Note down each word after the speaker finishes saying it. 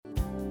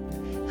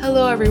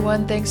Hello,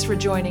 everyone. Thanks for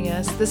joining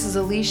us. This is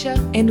Alicia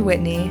and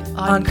Whitney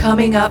on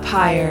Coming Up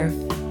Higher,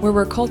 where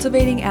we're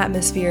cultivating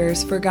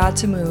atmospheres for God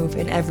to move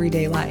in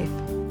everyday life.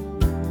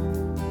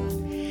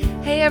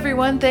 Hey,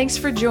 everyone. Thanks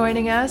for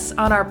joining us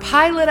on our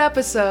pilot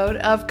episode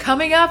of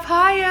Coming Up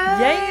Higher.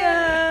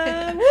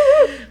 Yeah!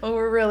 Well,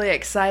 we're really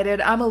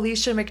excited. I'm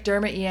Alicia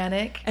McDermott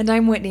Yannick. And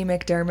I'm Whitney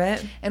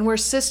McDermott. And we're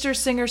sister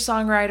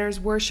singer-songwriters,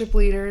 worship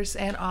leaders,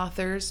 and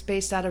authors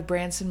based out of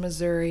Branson,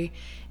 Missouri.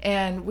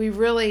 And we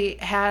really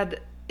had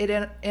it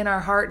in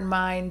our heart and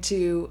mind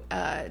to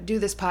do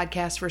this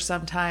podcast for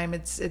some time.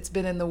 It's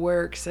been in the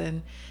works,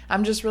 and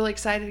I'm just really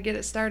excited to get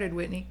it started,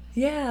 Whitney.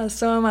 Yeah,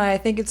 so am I. I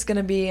think it's going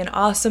to be an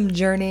awesome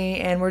journey,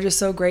 and we're just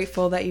so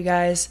grateful that you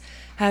guys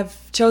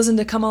have chosen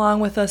to come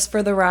along with us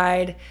for the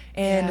ride.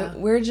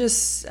 And we're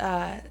just,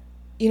 a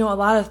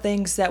lot of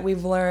things that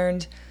we've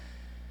learned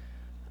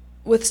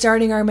with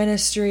starting our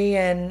ministry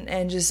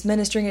and just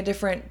ministering at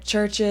different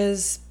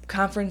churches,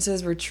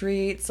 conferences,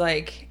 retreats,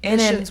 like in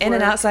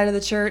and outside of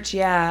the church,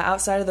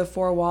 outside of the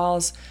four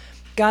walls.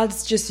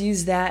 God's just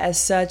used that as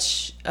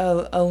such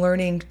a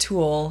learning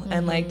tool,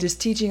 and like just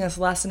teaching us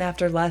lesson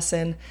after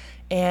lesson.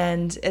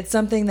 And it's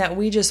something that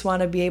we just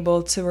want to be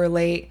able to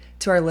relate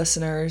to our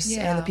listeners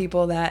and the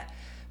people that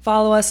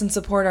follow us and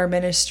support our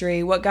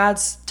ministry. What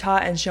God's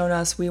taught and shown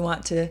us, we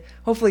want to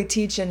hopefully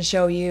teach and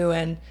show you,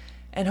 and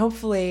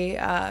hopefully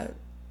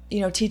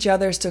teach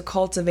others to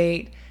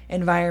cultivate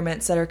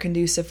environments that are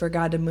conducive for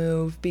God to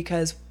move,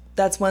 because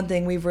that's one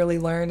thing we've really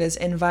learned is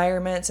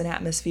environments and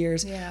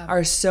atmospheres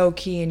are so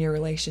key in your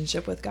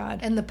relationship with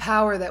God. And the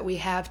power that we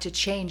have to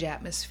change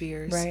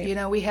atmospheres. Right. You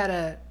know, we had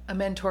a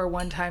mentor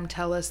one time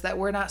tell us that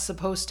we're not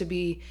supposed to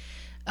be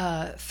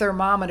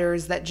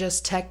thermometers that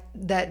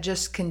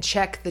just can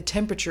check the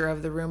temperature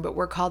of the room, but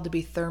we're called to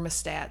be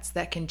thermostats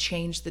that can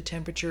change the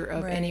temperature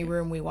of any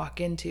room we walk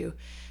into,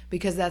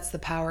 because that's the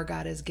power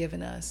God has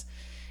given us.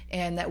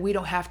 And that we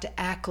don't have to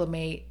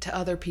acclimate to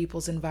other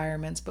people's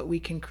environments, but we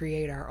can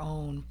create our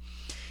own.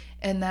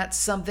 And that's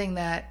something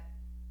that,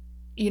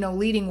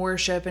 leading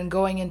worship and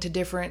going into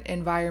different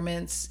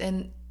environments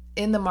and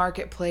in the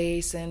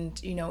marketplace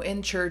and,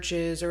 in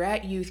churches or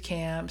at youth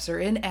camps or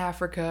in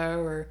Africa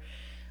or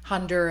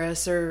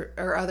Honduras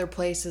or other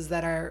places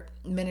that our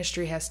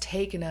ministry has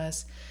taken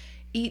us,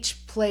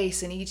 each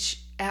place and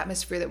each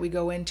atmosphere that we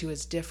go into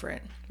is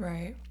different.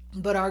 Right.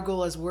 But our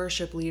goal as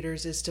worship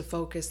leaders is to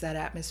focus that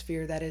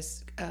atmosphere that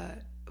is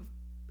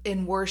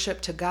in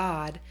worship to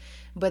God,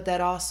 but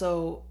that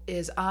also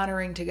is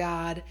honoring to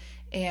God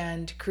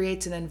and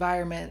creates an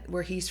environment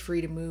where He's free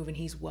to move and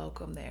He's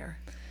welcome there.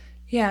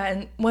 Yeah,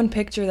 and one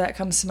picture that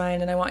comes to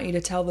mind, and I want you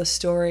to tell the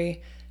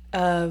story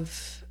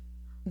of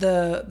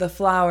the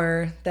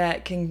flower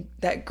that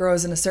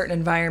grows in a certain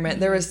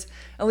environment. There was,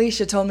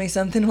 Alicia told me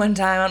something one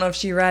time, I don't know if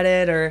she read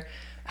it or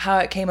how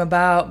it came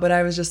about, but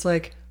I was just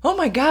like, oh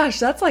my gosh,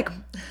 that's like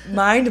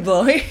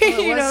mind-blowing.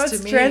 Well,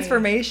 it's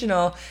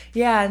transformational.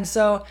 Yeah, and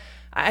so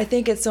I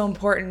think it's so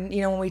important,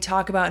 when we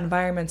talk about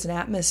environments and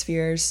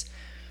atmospheres,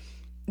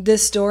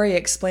 this story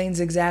explains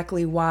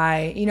exactly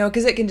why,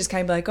 because it can just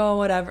kind of be like, oh,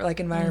 whatever,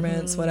 like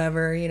environments,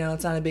 whatever,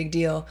 it's not a big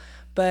deal.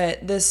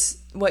 But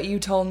what you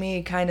told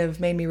me kind of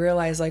made me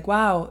realize like,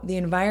 wow, the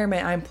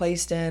environment I'm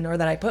placed in or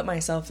that I put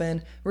myself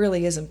in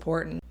really is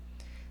important.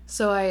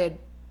 So I had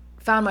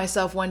found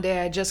myself one day,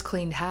 I just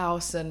cleaned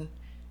house, and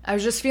I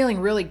was just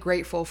feeling really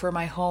grateful for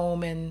my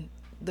home and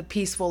the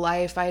peaceful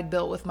life I had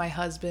built with my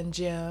husband,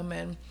 Jim.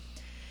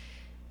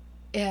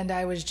 And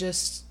I was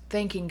just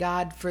thanking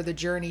God for the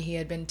journey He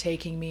had been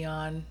taking me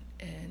on.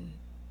 And,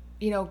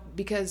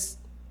 because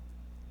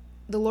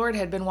the Lord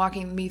had been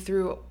walking me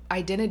through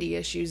identity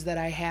issues that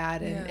I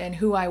had and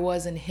who I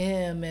was in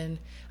Him. And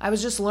I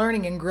was just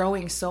learning and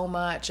growing so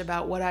much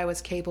about what I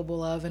was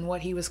capable of and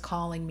what He was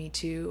calling me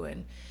to.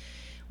 And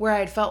where I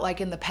had felt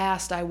like in the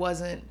past I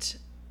wasn't...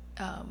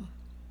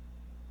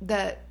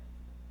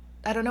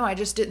 I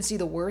just didn't see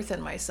the worth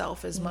in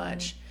myself as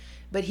much,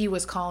 but He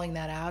was calling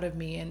that out of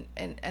me.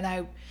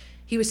 And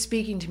He was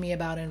speaking to me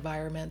about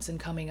environments and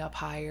coming up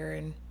higher.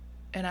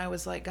 And I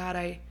was like, God,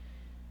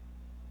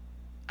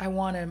 I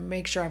want to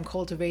make sure I'm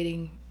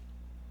cultivating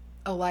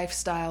a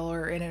lifestyle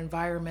or an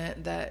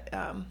environment that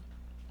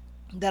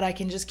I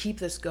can just keep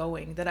this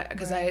going,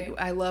 because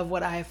I love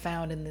what I have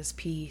found in this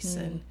piece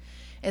and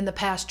in the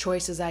past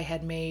choices I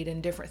had made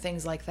and different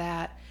things like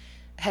that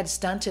had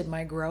stunted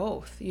my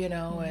growth,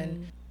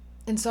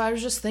 and so I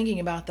was just thinking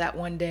about that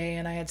one day,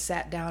 and I had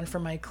sat down for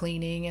my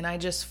cleaning, and I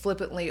just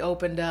flippantly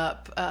opened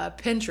up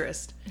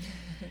Pinterest,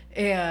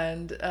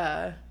 and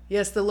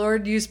yes, the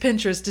Lord used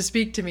Pinterest to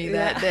speak to me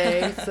that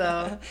day,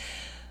 so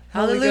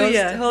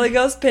hallelujah, Holy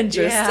Ghost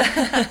Pinterest.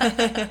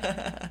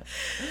 Yeah.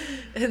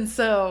 And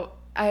so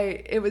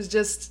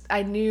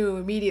I knew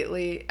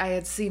immediately I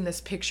had seen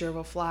this picture of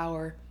a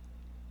flower,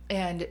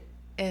 and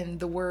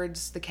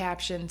the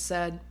caption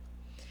said,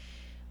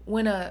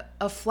 when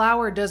a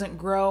flower doesn't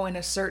grow in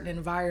a certain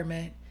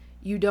environment,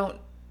 you don't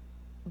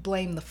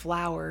blame the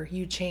flower,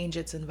 you change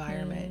its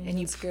environment and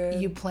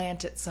you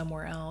plant it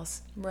somewhere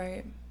else.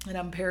 Right. And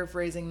I'm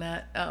paraphrasing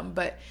that,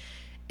 but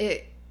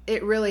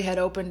it really had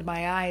opened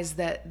my eyes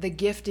that the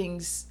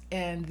giftings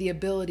and the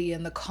ability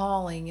and the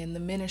calling and the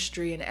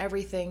ministry and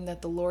everything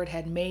that the Lord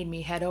had made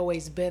me had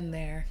always been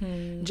there.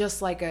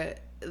 Just like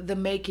the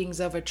makings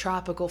of a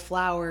tropical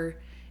flower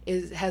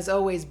has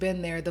always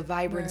been there, the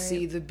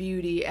vibrancy, the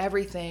beauty,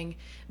 everything.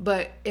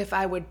 But if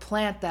I would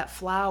plant that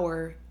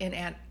flower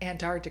in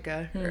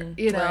Antarctica,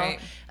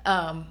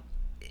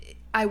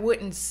 I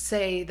wouldn't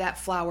say that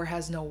flower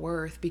has no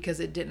worth because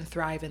it didn't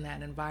thrive in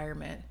that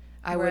environment.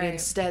 I would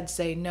instead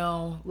say,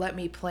 no, let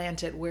me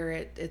plant it where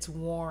it's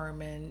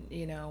warm and,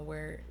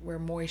 where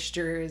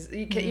moisture is,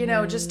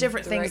 just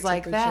different things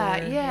like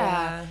that.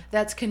 Yeah,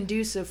 that's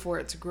conducive for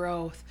its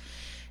growth.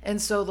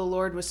 And so the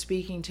Lord was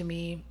speaking to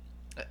me,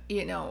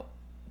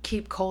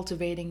 keep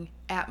cultivating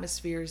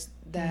atmospheres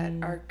that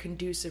are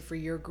conducive for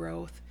your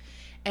growth.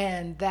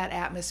 And that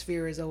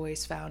atmosphere is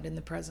always found in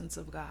the presence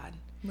of God.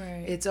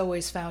 Right. It's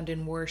always found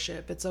in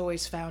worship. It's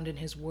always found in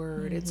His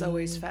Word. It's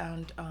always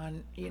found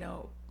on,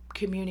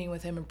 communing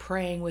with Him and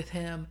praying with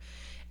Him.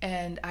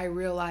 And I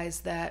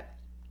realized that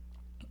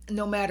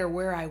no matter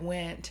where I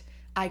went,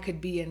 I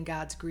could be in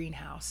God's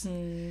greenhouse.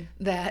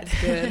 That,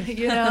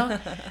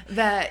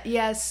 that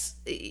yes,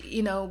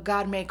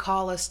 God may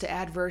call us to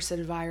adverse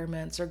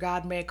environments, or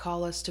God may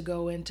call us to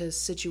go into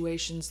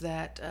situations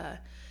that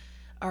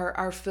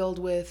are filled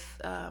with,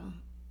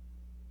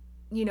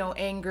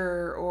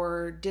 anger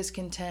or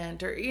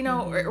discontent, or,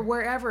 or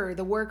wherever,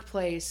 the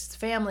workplace,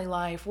 family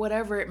life,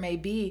 whatever it may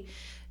be.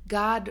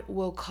 God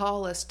will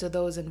call us to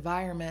those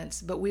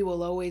environments, but we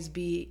will always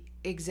be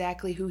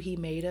exactly who He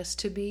made us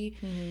to be.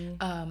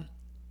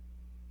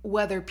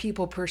 Whether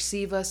people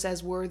perceive us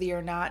as worthy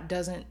or not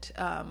doesn't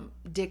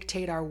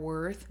dictate our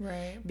worth,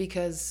 right?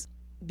 Because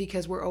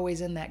we're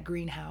always in that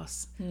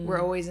greenhouse.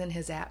 We're always in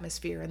His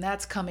atmosphere, and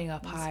that's coming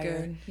up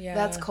higher. Good. Yeah.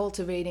 That's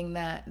cultivating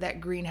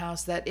that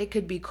greenhouse, that it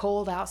could be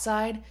cold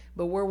outside,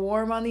 but we're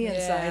warm on the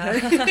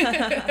inside.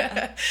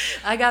 Yeah.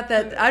 I got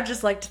that. I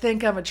just like to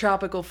think I'm a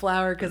tropical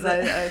flower because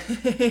I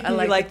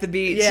like the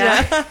beach.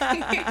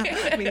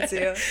 Yeah. Me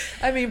too.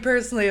 I mean,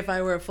 personally, if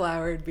I were a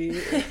flower, it'd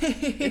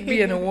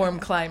be in a warm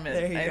climate.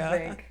 There you go.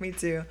 Think. Me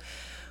too.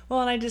 Well,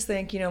 and I just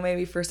think,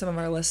 maybe for some of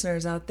our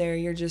listeners out there,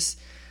 you're just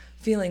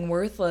feeling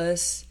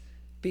worthless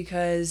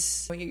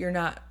because you're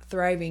not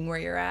thriving where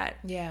you're at.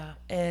 Yeah.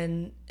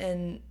 And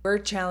we're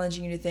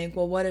challenging you to think,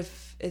 well, what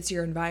if it's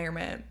your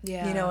environment?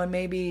 Yeah. And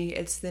maybe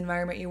it's the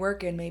environment you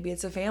work in, maybe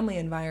it's a family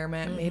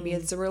environment, maybe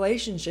it's a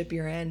relationship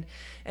you're in,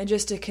 and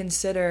just to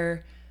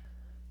consider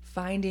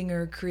finding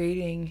or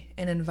creating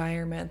an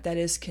environment that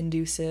is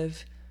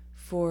conducive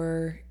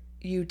for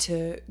you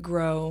to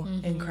grow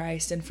in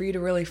Christ, and for you to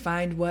really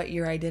find what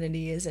your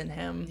identity is in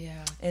Him.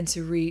 Yeah. And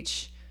to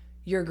reach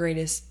your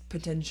greatest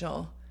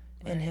potential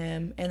in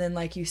Him. And then,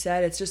 like you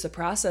said, it's just a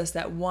process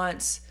that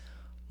once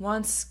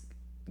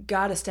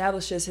God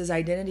establishes His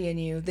identity in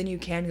you, then you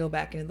can go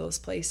back into those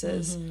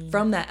places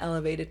from that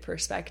elevated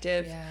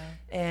perspective. Yeah.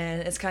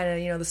 And it's kind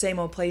of, the same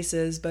old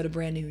places, but a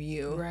brand new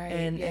you. Right.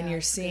 And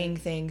you're seeing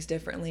things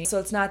differently. So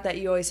it's not that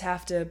you always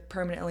have to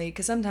permanently,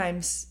 because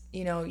sometimes,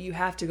 you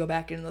have to go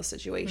back into those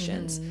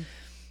situations.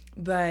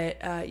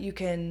 But you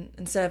can,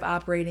 instead of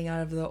operating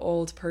out of the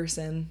old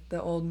person,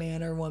 the old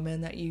man or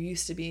woman that you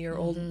used to be, or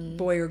old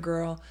boy or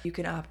girl, you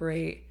can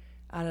operate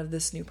out of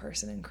this new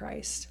person in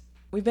Christ.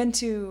 We've been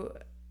to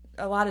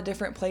a lot of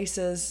different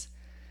places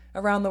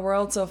around the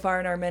world so far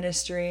in our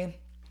ministry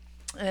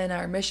and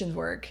our missions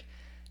work.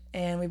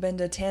 And we've been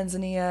to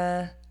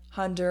Tanzania,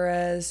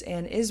 Honduras,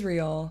 and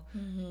Israel.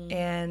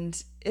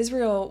 And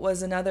Israel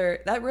was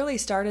another, that really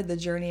started the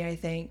journey, I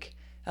think,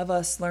 of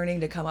us learning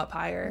to come up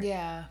higher.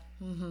 Yeah.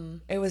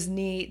 It was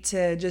neat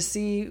to just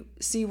see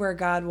where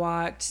God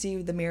walked,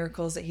 see the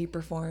miracles that He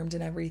performed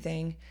and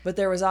everything. But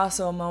there was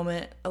also a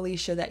moment,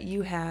 Alicia, that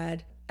you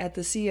had at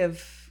the Sea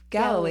of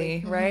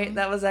Galilee, right?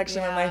 That was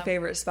actually one of my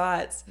favorite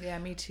spots. Yeah,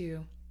 me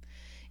too.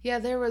 Yeah,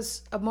 there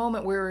was a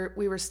moment where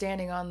we were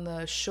standing on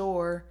the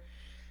shore,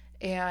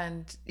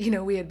 and,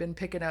 we had been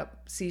picking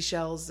up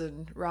seashells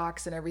and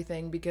rocks and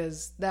everything,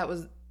 because that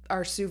was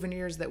our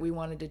souvenirs that we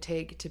wanted to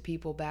take to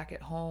people back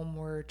at home,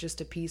 were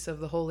just a piece of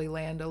the Holy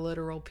Land, a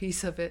literal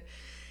piece of it.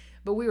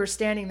 But we were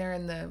standing there,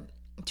 and the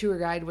tour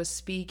guide was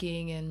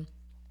speaking, and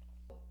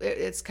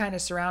it's kind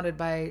of surrounded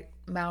by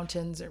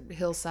mountains or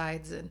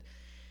hillsides, and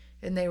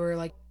they were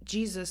like,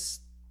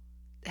 Jesus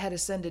had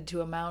ascended to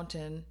a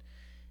mountain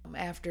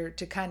after,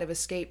 to kind of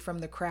escape from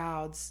the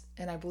crowds.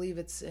 And I believe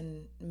it's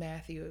in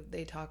Matthew,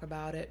 they talk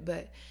about it.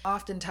 But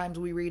oftentimes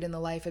we read in the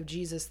life of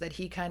Jesus that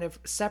He kind of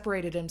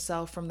separated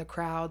Himself from the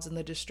crowds and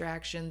the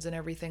distractions and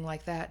everything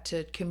like that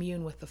to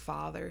commune with the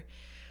Father.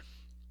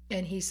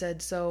 And He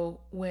said, so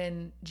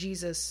when He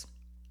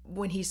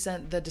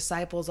sent the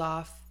disciples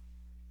off,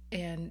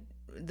 and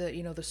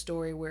the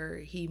story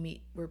where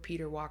where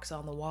Peter walks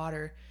on the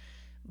water,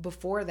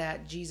 before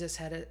that, Jesus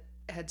had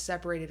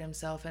separated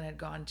Himself and had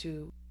gone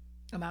to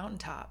a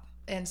mountaintop.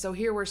 And so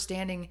here we're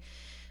standing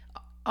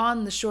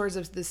on the shores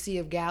of the Sea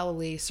of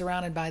Galilee,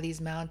 surrounded by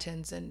these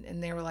mountains,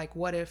 and they were like,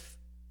 what if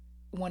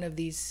one of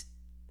these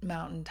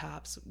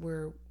mountaintops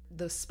were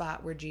the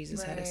spot where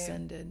Jesus had Right.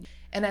 ascended.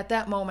 And at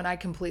that moment, I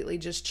completely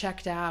just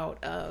checked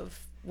out of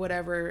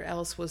whatever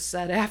else was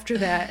said after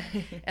that.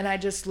 And I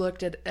just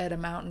looked at a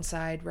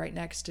mountainside right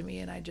next to me,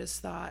 and I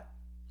just thought,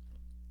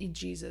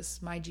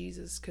 Jesus, my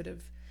Jesus could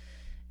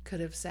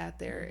have sat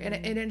there. And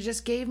it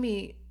just gave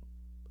me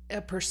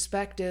a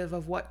perspective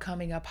of what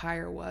coming up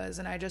higher was.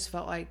 And I just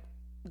felt like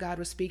God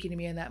was speaking to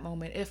me in that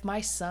moment. If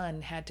my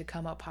son had to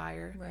come up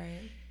higher,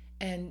 Right.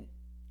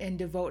 and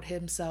devote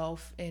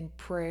himself in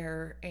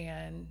prayer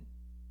and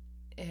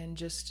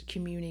just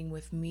communing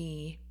with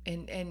me,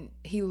 and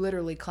he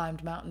literally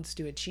climbed mountains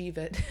to achieve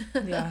it.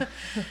 Yeah.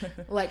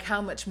 Like,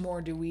 how much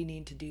more do we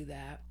need to do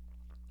that?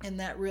 And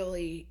that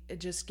really, it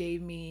just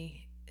gave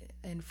me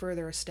and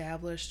further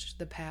established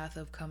the path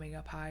of coming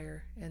up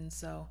higher. And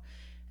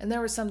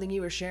there was something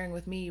you were sharing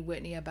with me,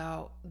 Whitney,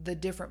 about the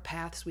different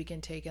paths we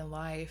can take in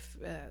life,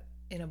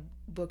 in a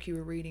book you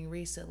were reading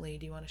recently.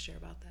 Do you want to share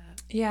about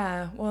that?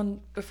 Yeah.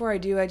 Well, before I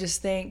do, I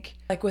just think,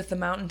 like with the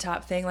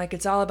mountaintop thing, like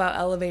it's all about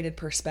elevated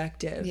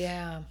perspective.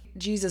 Yeah.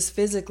 Jesus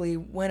physically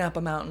went up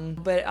a mountain,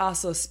 but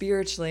also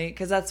spiritually,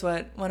 because that's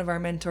what one of our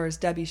mentors,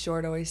 Debbie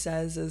Short, always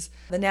says, is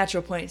the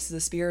natural points to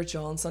the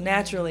spiritual. And so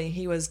naturally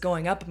he was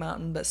going up a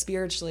mountain, but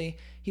spiritually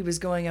he was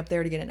going up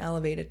there to get an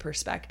elevated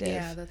perspective.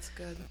 Yeah, that's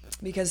good.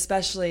 Because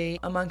especially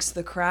amongst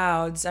the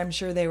crowds, I'm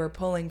sure they were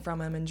pulling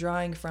from him and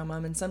drawing from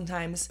him. And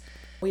sometimes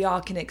we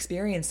all can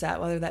experience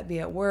that, whether that be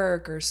at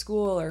work or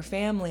school or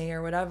family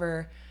or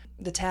whatever,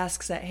 the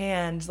tasks at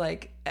hand,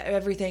 like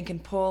everything can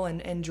pull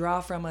and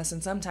draw from us.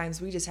 And sometimes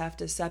we just have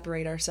to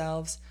separate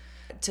ourselves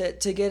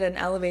to get an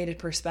elevated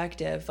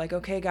perspective. Like,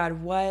 okay,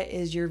 God, what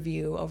is your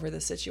view over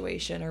the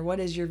situation? Or what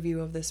is your view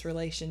of this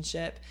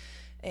relationship?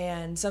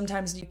 And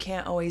sometimes you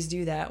can't always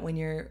do that when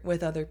you're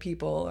with other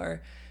people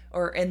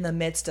or in the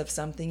midst of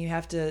something. You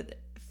have to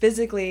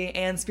physically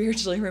and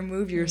spiritually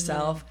remove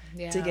yourself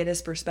to get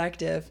his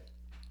perspective.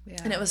 Yeah.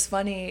 And it was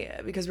funny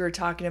because we were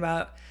talking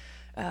about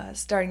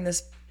starting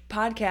this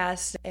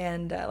podcast,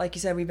 and like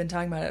you said, we've been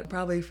talking about it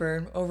probably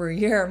for over a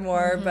year or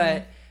more,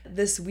 but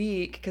this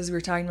week, because we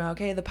were talking about,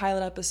 okay, the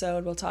pilot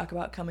episode, we'll talk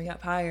about coming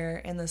up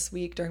higher, and this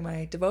week during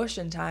my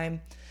devotion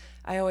time,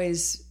 I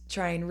always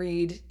try and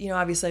read,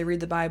 obviously I read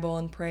the Bible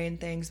and pray and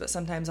things, but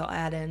sometimes I'll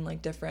add in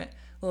like different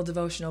little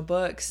devotional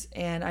books,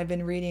 and I've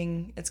been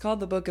reading, it's called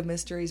The Book of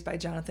Mysteries by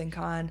Jonathan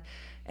Cahn,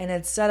 and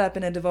it's set up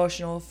in a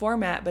devotional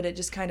format, but it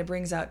just kind of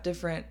brings out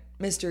different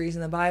mysteries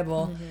in the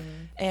Bible.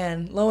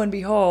 And lo and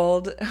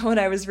behold, what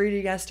I was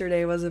reading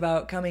yesterday was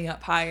about coming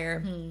up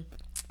higher.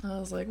 I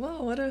was like,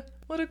 well, what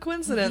a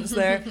coincidence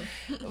there.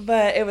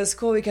 But it was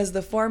cool because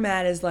the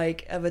format is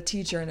like of a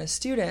teacher and a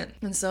student.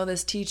 And so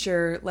this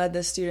teacher led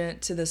the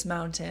student to this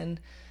mountain,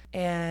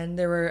 and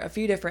there were a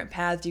few different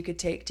paths you could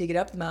take to get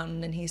up the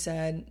mountain. And he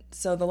said,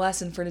 so the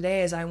lesson for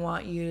today is I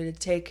want you to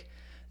take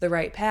the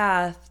right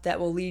path that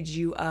will lead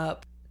you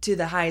up to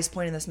the highest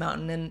point of this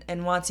mountain.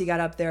 And once he got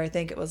up there, I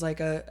think it was like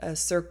a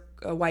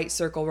white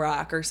circle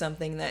rock or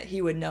something that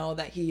he would know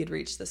that he had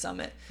reached the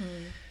summit.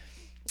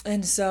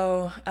 And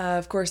so,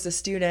 of course, the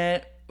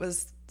student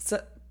was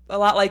a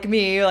lot like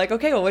me, like,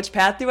 okay, well, which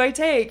path do I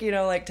take?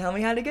 Like, tell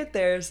me how to get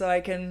there so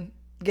I can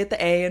get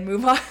the A and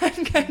move on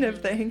kind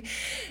of thing.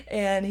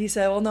 And he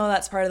said, well, no,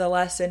 that's part of the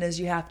lesson is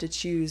you have to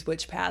choose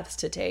which paths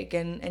to take.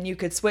 And you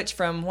could switch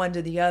from one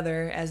to the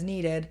other as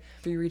needed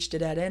if you reached a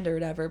dead end or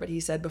whatever. But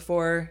he said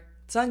before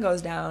sun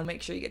goes down,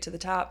 make sure you get to the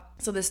top.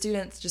 So the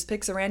student just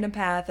picks a random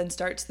path and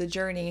starts the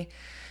journey.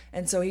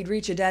 And so he'd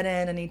reach a dead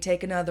end and he'd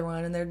take another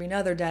one, and there'd be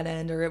another dead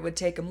end, or it would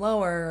take him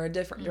lower or a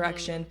different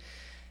direction.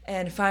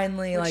 And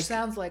finally, which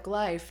sounds like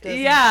life, doesn't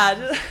it?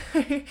 Yeah,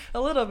 a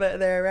little bit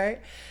there,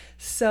 right?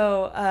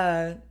 So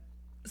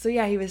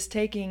yeah, he was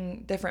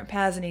taking different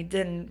paths and he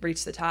didn't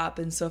reach the top.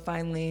 And so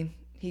finally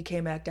he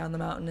came back down the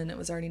mountain and it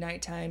was already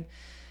nighttime.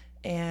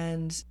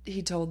 And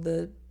he told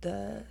the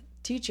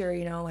teacher,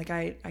 like,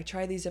 I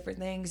tried these different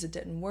things. It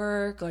didn't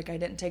work. Like, I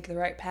didn't take the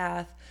right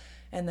path.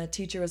 And the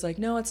teacher was like,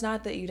 no, it's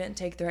not that you didn't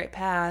take the right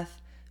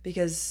path,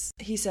 because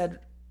he said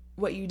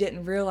what you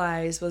didn't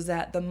realize was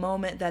that the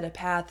moment that a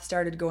path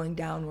started going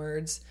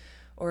downwards,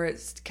 or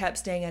it kept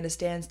staying at a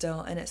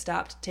standstill and it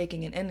stopped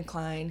taking an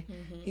incline,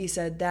 he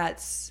said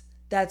that's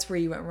where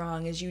you went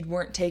wrong, is you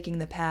weren't taking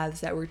the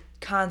paths that were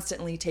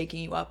constantly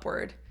taking you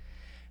upward.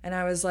 And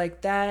I was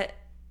like, that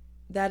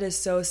is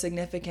so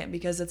significant,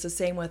 because it's the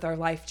same with our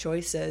life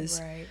choices.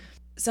 Right.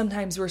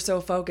 Sometimes we're so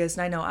focused,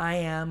 and I know I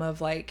am,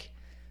 of like,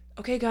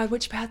 okay, God,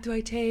 which path do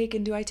I take?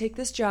 And do I take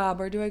this job,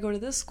 or do I go to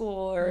this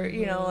school, or,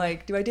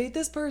 like, do I date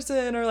this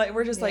person? Or like,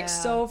 we're just like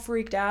so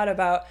freaked out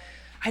about,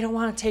 I don't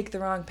want to take the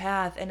wrong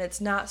path. And it's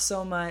not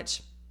so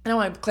much, I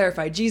want to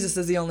clarify, Jesus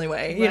is the only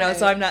way,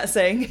 so I'm not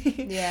saying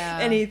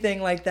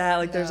anything like that.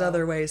 Like, there's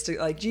other ways to,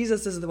 like,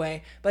 Jesus is the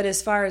way. But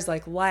as far as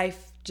like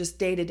life, just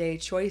day-to-day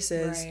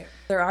choices,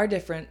 there are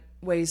different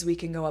ways we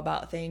can go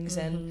about things.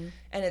 And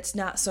it's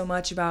not so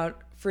much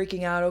about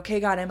freaking out, okay,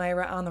 God, am I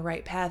on the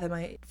right path? Am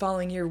I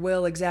following your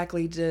will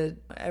exactly to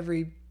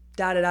every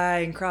dotted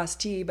I and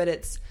crossed T? But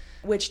it's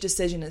which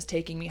decision is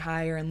taking me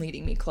higher and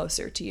leading me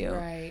closer to you.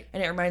 Right.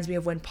 And it reminds me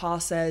of when Paul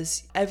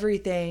says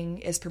everything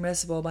is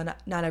permissible, but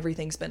not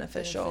everything's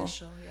beneficial.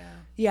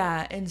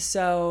 Yeah. And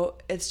so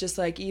it's just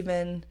like,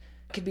 even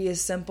it could be as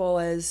simple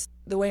as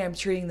the way I'm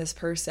treating this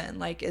person.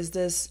 Like, is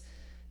this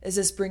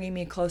bringing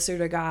me closer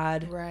to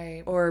God?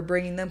 Right. Or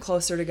bringing them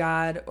closer to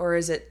God? Or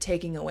is it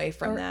taking away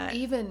from that?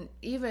 Even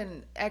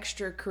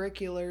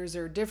extracurriculars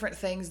or different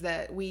things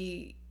that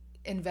we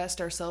invest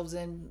ourselves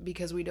in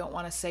because we don't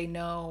want to say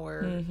no,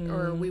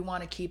 or we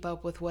want to keep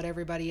up with what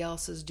everybody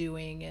else is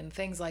doing and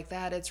things like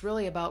that. It's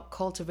really about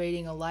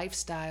cultivating a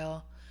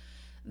lifestyle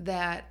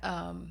that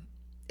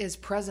is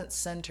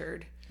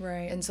present-centered.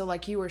 Right. And so,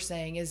 like you were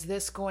saying, is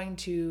this going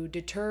to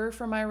deter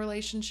from my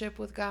relationship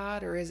with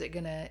God, or is it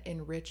going to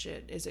enrich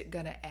it? Is it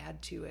going to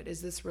add to it?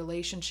 Is this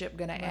relationship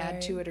going to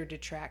add to it or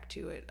detract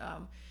to it?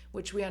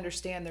 Which we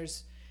understand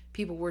there's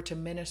people we're to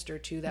minister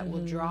to that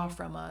will draw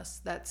from us.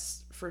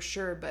 That's for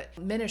sure. But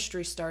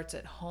ministry starts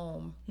at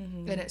home,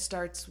 and it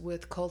starts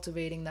with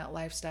cultivating that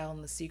lifestyle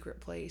in the secret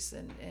place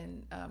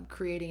and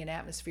creating an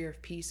atmosphere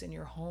of peace in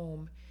your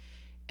home.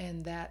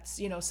 And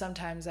that's,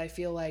 sometimes I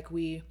feel like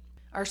we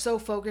are so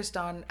focused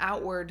on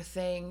outward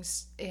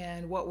things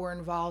and what we're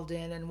involved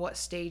in and what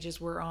stages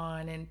we're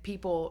on, and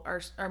people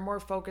are more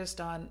focused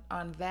on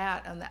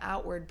that, on the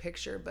outward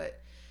picture.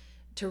 But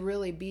to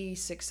really be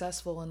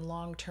successful and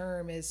long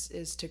term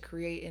is to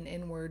create an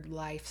inward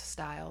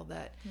lifestyle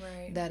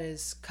that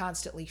is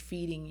constantly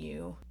feeding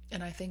you.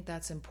 And I think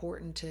that's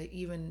important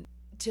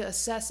to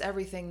assess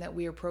everything that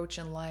we approach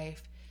in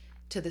life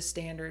to the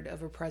standard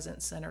of a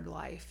present-centered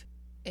life,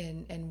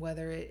 and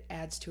whether it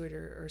adds to it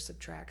or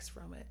subtracts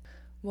from it.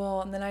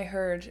 Well, and then I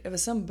heard, it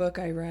was some book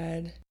I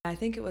read, I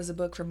think it was a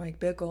book from Mike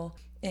Bickle,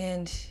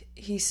 and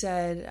he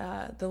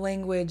said the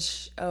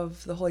language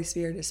of the Holy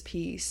Spirit is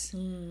peace.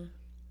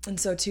 And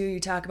so too, you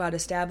talk about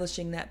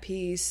establishing that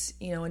peace,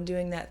 and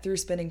doing that through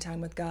spending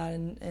time with God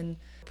and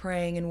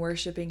praying and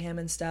worshiping Him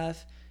and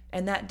stuff.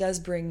 And that does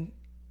bring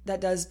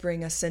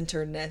a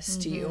centeredness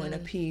to you and a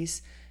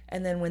peace.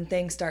 And then when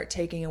things start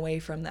taking away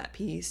from that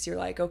peace, you're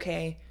like,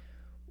 okay,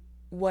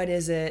 what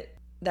is it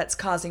that's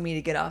causing me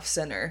to get off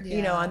center?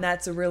 And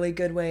that's a really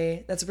good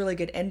way. That's a really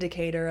good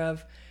indicator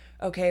of,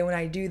 okay, when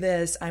I do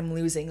this, I'm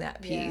losing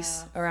that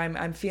peace, or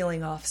I'm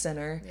feeling off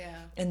center.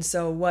 And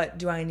so what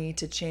do I need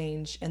to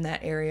change in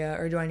that area?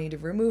 Or do I need to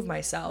remove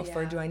myself,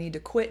 or do I need to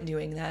quit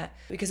doing that?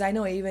 Because I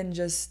know even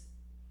just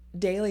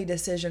daily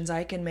decisions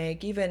I can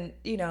make, even,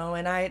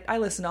 and I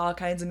listen to all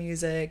kinds of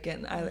music,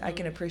 and I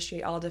can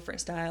appreciate all different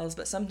styles,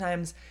 but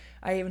sometimes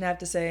I even have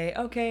to say,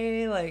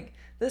 okay, like,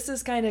 this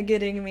is kind of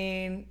getting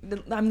me,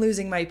 I'm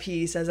losing my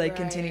peace as I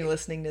continue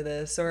listening to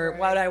this, or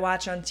what I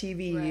watch on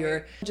TV,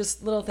 or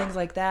just little things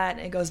like that.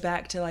 And it goes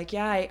back to like,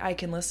 I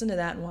can listen to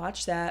that and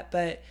watch that,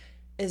 but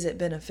is it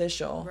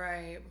beneficial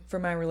for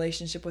my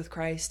relationship with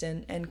Christ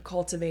and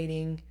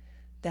cultivating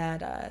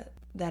that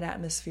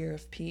atmosphere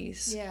of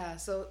peace? Yeah,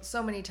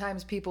 so many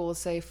times people will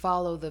say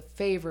follow the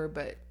favor,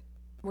 but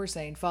we're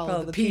saying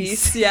follow the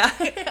peace. Yeah.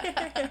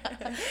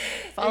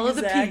 Follow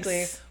the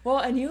peace. Well,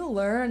 and you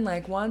learn,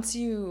 like, once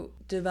you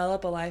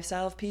develop a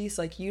lifestyle of peace,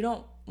 like, you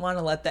don't want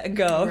to let that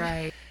go.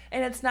 Right.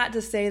 And it's not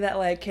to say that,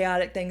 like,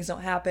 chaotic things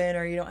don't happen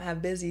or you don't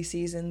have busy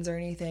seasons or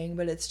anything,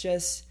 but it's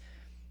just,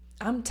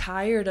 I'm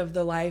tired of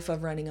the life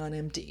of running on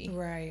empty.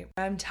 Right.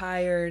 I'm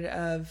tired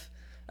of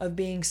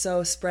being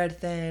so spread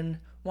thin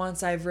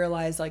once I've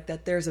realized, like,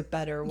 that there's a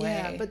better way.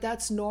 Yeah, but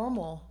that's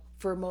normal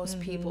for most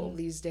people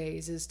these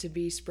days, is to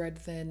be spread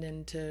thin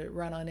and to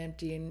run on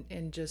empty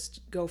and just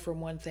go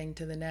from one thing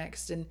to the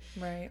next. And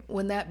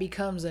when that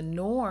becomes a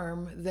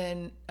norm,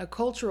 then a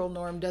cultural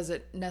norm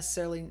doesn't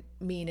necessarily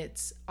mean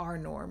it's our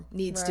norm,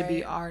 needs to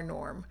be our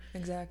norm.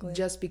 Exactly.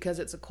 Just because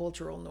it's a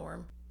cultural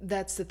norm.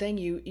 That's the thing,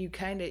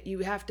 you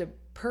have to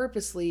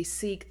purposely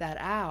seek that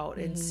out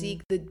and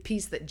seek the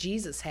peace that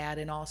Jesus had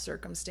in all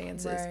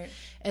circumstances.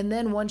 And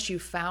then once you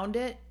found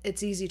it,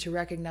 it's easy to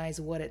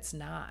recognize what it's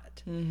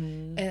not.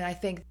 And I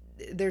think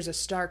there's a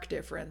stark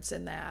difference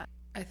in that.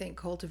 I think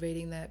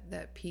cultivating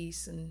that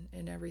peace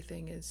and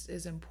everything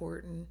is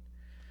important.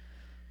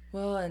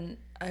 Well, and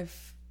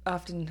I've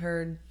often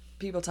heard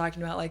people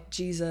talking about, like,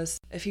 Jesus,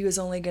 if he was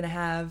only going to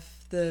have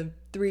the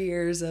 3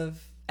 years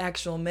of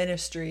actual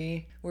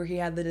ministry where he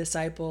had the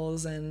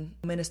disciples and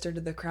ministered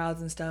to the crowds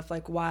and stuff,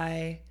 like,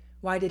 why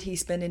did he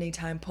spend any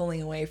time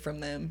pulling away from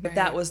them? If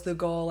that was the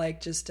goal,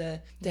 like, just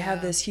to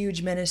have this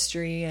huge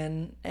ministry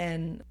and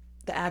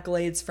the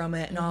accolades from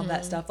it and all of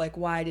that stuff, like,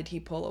 why did he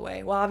pull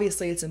away? Well,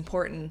 obviously it's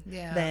important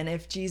then.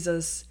 If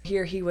Jesus,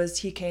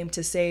 he came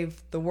to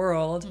save the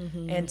world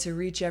and to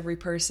reach every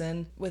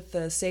person with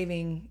the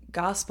saving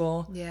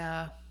gospel,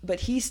 but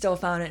he still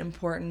found it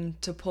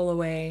important to pull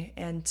away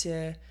and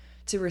to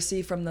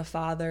receive from the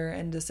Father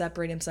and to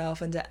separate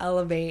himself and to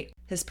elevate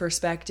his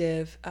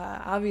perspective.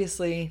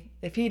 Obviously,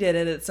 if he did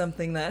it, it's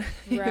something that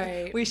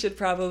we should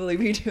probably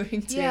be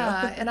doing too.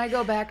 Yeah, and I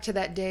go back to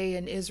that day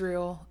in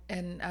Israel,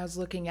 and I was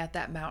looking at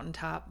that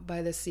mountaintop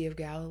by the Sea of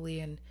Galilee,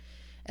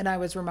 and I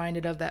was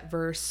reminded of that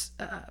verse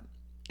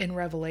in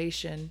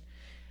Revelation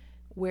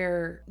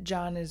where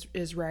John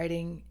is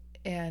writing,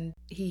 and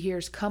he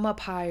hears, "Come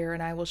up higher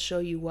and I will show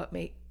you what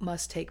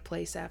must take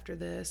place after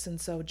this." And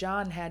so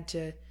John had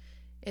to,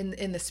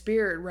 in the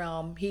spirit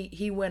realm,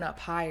 he went up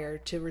higher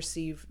to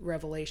receive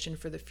revelation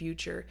for the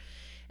future.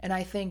 And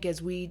I think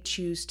as we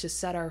choose to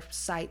set our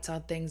sights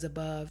on things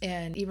above,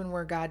 and even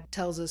where God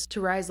tells us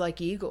to rise like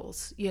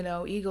eagles,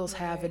 eagles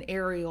have an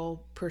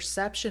aerial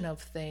perception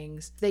of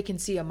things. They can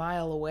see a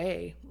mile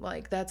away.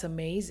 Like, that's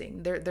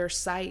amazing. Their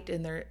sight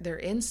and their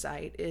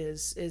insight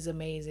is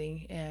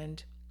amazing.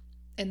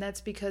 And that's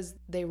because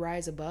they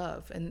rise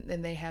above and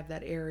they have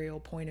that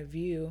aerial point of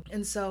view.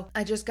 And so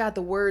I just got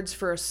the words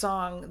for a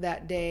song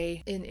that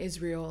day in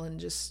Israel,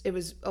 and it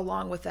was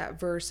along with that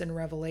verse in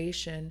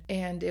Revelation.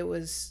 And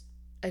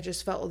I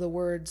just felt the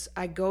words,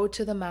 "I go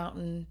to the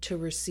mountain to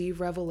receive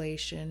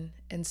revelation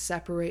and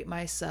separate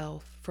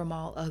myself from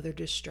all other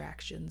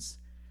distractions.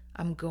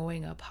 I'm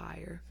going up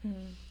higher."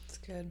 That's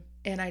good.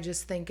 And I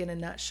just think in a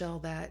nutshell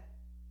that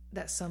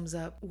sums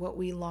up what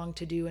we long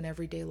to do in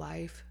everyday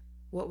life,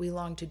 what we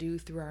long to do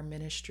through our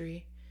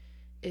ministry,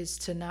 is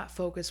to not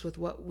focus with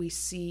what we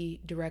see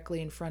directly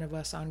in front of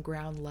us on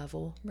ground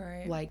level.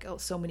 Right. Like,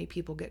 so many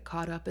people get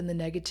caught up in the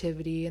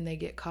negativity, and they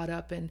get caught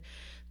up in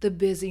the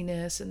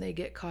busyness, and they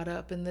get caught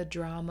up in the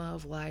drama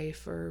of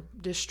life or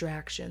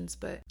distractions.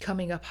 But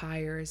coming up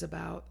higher is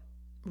about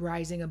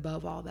rising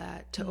above all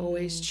that, to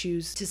always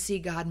choose to see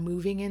God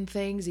moving in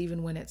things,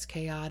 even when it's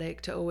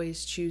chaotic, to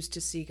always choose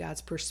to see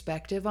God's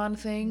perspective on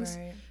things,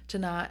 to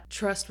not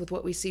trust with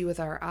what we see with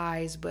our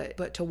eyes,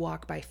 but to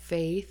walk by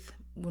faith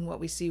when what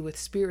we see with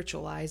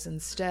spiritual eyes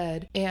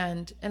instead.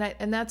 And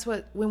that's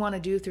what we want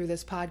to do through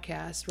this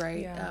podcast,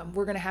 right? Yeah.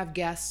 We're going to have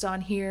guests on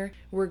here.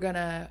 We're going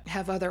to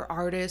have other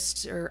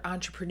artists or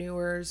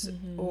entrepreneurs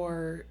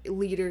or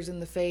leaders in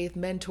the faith,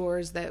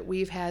 mentors that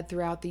we've had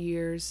throughout the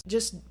years,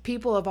 just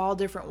people of all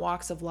different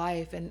walks of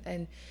life,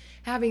 and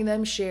having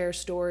them share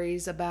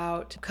stories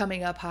about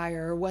coming up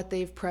higher, or what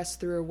they've pressed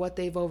through, or what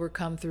they've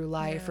overcome through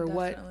life, or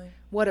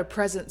what a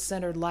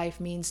present-centered life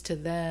means to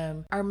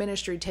them. Our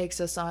ministry takes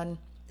us on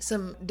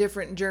some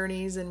different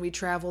journeys, and we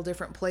travel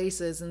different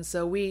places. And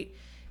so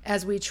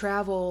as we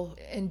travel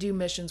and do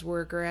missions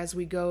work, or as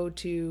we go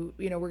to,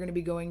 we're going to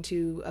be going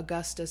to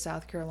Augusta,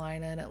 South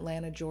Carolina, and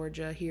Atlanta,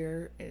 Georgia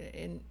here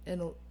in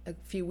a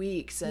few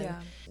weeks, and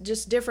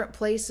just different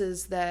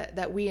places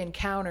that we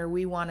encounter.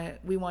 We want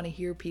to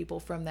hear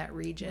people from that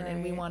region,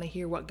 and we want to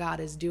hear what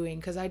God is doing,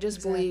 because I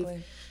just believe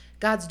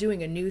God's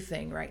doing a new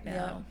thing right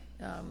now.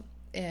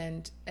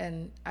 And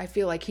I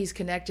feel like He's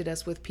connected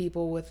us with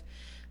people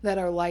that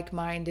are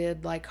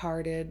like-minded,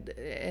 like-hearted,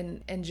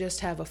 and just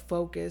have a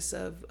focus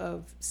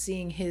of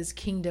seeing His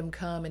kingdom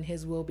come and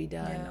His will be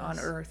done on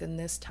earth in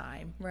this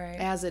time,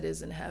 as it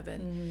is in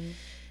heaven.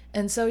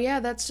 And so,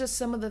 that's just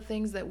some of the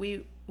things that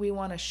we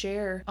want to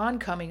share on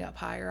Coming Up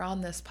Higher on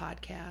this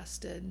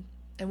podcast.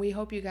 And we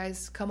hope you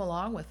guys come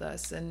along with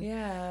us and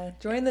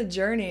join the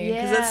journey,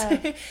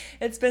 because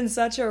it's been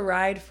such a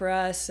ride for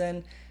us.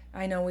 And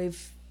I know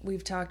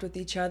we've talked with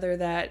each other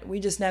that we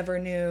just never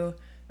knew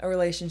a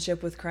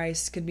relationship with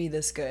Christ could be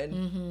this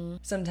good.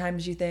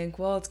 Sometimes you think,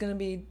 well, it's going to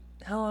be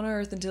hell on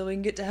earth until we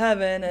can get to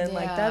heaven, and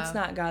that's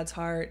not God's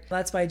heart.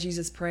 That's why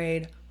Jesus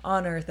prayed,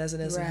 on earth as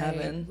it is in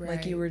heaven,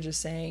 like you were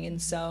just saying.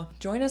 And so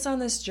join us on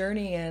this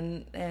journey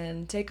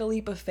and take a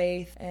leap of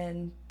faith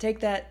and take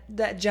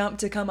that jump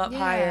to come up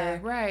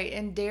higher.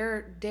 And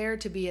dare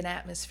to be an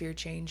atmosphere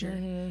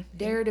changer.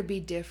 Dare to be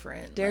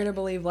different. Dare to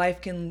believe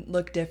life can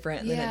look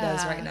different than it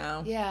does right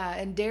now.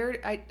 And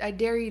I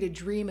dare you to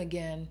dream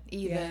again,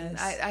 even.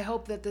 I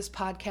hope that this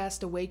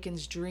podcast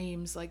awakens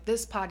dreams. Like,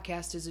 this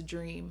podcast is a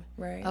dream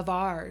of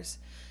ours.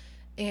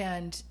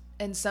 And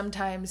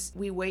sometimes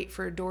we wait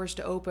for doors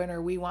to open,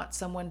 or we want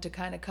someone to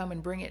kind of come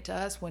and bring it to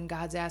us, when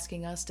God's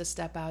asking us to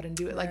step out and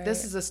do it. Like,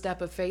 this is a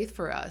step of faith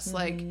for us,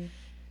 like,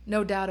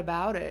 no doubt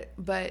about it.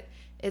 But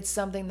it's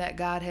something that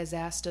God has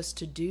asked us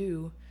to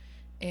do.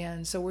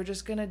 And so we're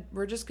just gonna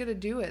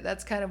do it.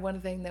 That's kind of one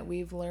thing that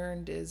we've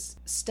learned, is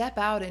step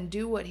out and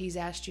do what He's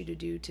asked you to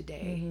do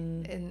today.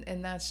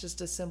 And that's just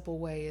a simple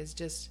way, is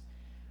just,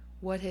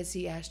 what has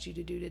He asked you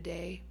to do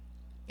today?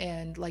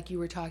 And like you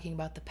were talking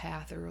about the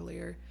path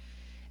earlier,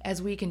 as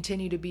we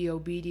continue to be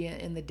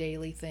obedient in the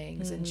daily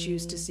things and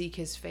choose to seek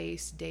His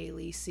face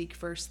daily, seek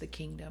first the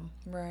kingdom,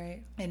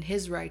 and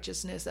His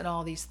righteousness, and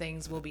all these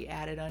things will be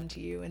added unto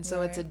you. And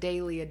so it's a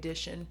daily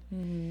addition,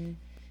 and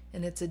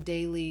it's a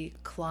daily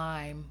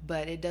climb,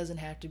 but it doesn't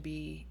have to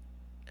be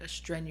a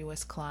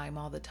strenuous climb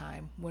all the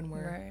time when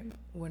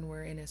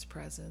we're in His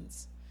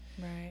presence.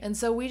 And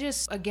so we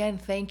just, again,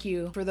 thank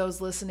you for those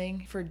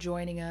listening, for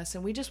joining us,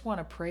 and we just want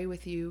to pray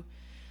with you.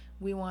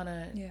 We want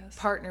to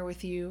partner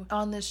with you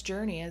on this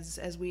journey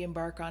as we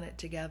embark on it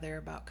together,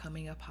 about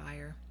coming up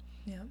higher.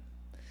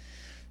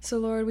 So,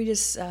 Lord, we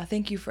just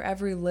thank you for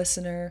every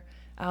listener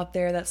out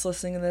there that's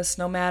listening to this,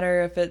 no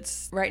matter if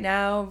it's right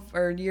now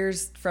or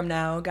years from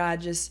now.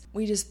 God,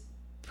 we just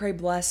pray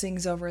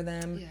blessings over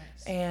them. Yes.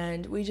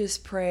 And we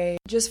just pray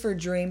just for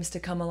dreams to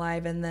come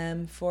alive in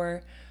them,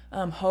 for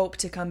hope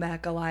to come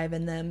back alive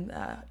in them.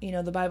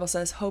 The Bible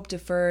says hope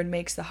deferred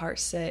makes the heart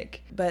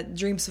sick, but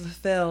dreams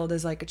fulfilled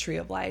is like a tree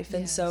of life.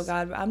 And so,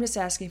 God, I'm just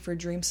asking for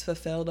dreams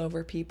fulfilled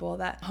over people,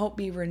 that hope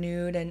be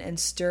renewed and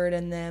stirred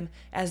in them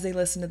as they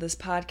listen to this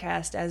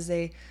podcast, as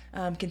they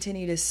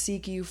continue to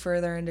seek you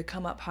further and to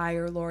come up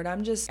higher, Lord.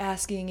 I'm just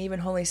asking, even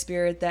Holy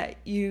Spirit, that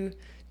you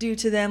do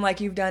to them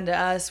like you've done to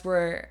us,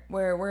 where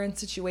we're in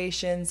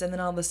situations and then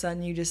all of a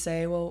sudden you just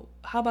say, well,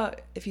 how about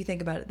if you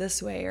think about it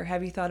this way, or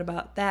have you thought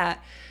about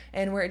that?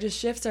 And where it just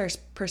shifts our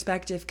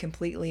perspective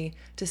completely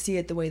to see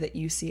it the way that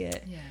you see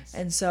it. Yes.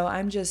 And so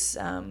I'm just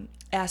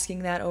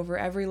asking that over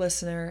every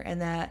listener,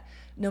 and that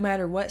no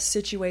matter what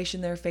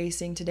situation they're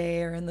facing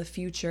today or in the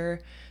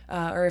future,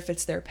 or if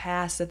it's their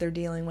past that they're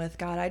dealing with,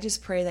 God, I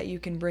just pray that you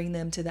can bring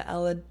them to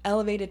the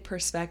elevated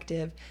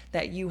perspective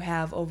that you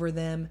have over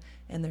them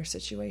and their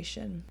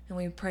situation. And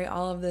we pray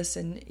all of this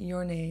in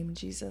your name,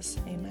 Jesus.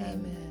 Amen.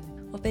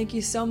 Amen. Well, thank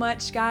you so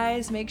much,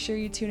 guys. Make sure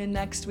you tune in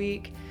next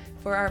week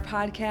for our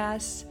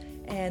podcast.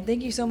 And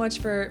thank you so much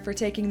for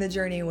taking the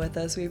journey with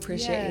us. We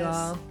appreciate you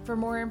all. For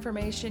more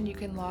information, you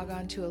can log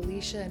on to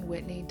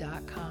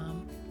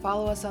AliciaandWhitney.com.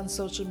 Follow us on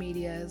social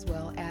media as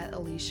well, at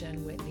Alicia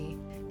and Whitney.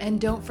 And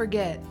don't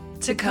forget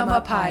to come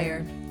up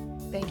higher.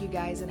 Thank you,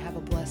 guys, and have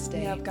a blessed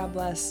day. Yep, God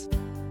bless.